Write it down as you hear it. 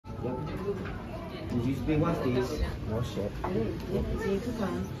It used to be Westies. No shit.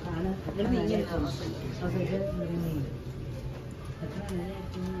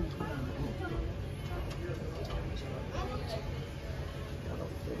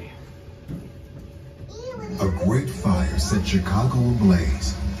 A great fire set Chicago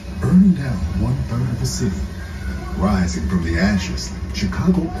ablaze, burning down 1/3 of the city. Rising from the ashes,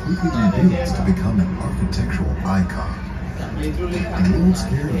 Chicago quickly rebuilds to become an architectural icon. The World's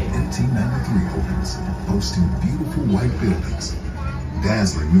Fair of 1893 opens, boasting beautiful white buildings.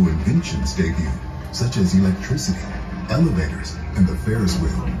 Dazzling new inventions debut, such as electricity, elevators, and the Ferris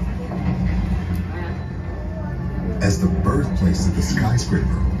wheel. As the birthplace of the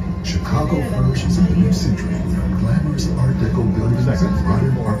skyscraper, Chicago flourishes in the new century with glamorous Art Deco buildings and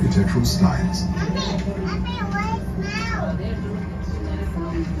modern architectural styles.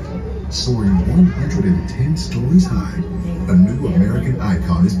 Soaring 110 stories high, a new American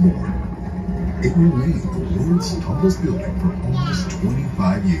icon is born. It remained the world's tallest building for almost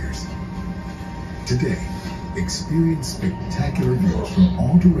 25 years. Today, experience spectacular views from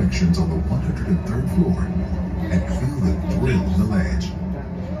all directions on the 103rd floor and feel the thrill on the ledge.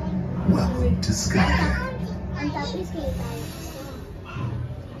 Welcome to Skydeck.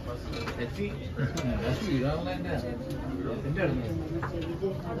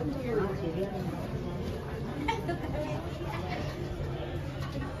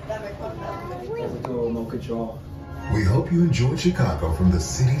 We hope you enjoyed Chicago from the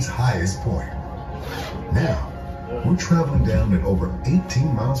city's highest point. Now, we're traveling down at over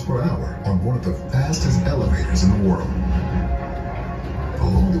 18 miles per hour on one of the fastest elevators in the world.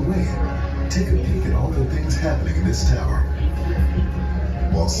 Along the way, take a peek at all the things happening in this tower.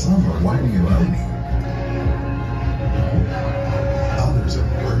 While some are whining and moaning, others are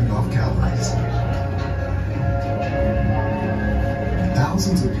burning off calories.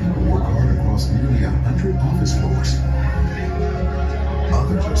 Thousands of people work hard across nearly 100 office floors.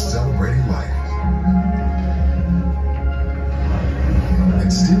 Others are celebrating life.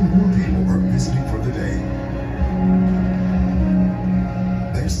 And still more people are visiting for the day.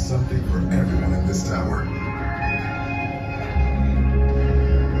 There's something for everyone in this tower.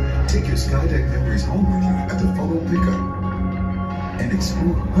 Take your Skydeck memories home with you at the photo pickup and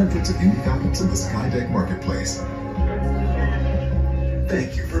explore hundreds of unique items in the Skydeck marketplace.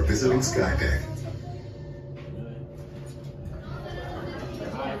 Thank you for visiting Skydeck.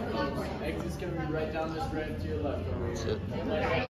 Exit's gonna be right down this road to your left over here.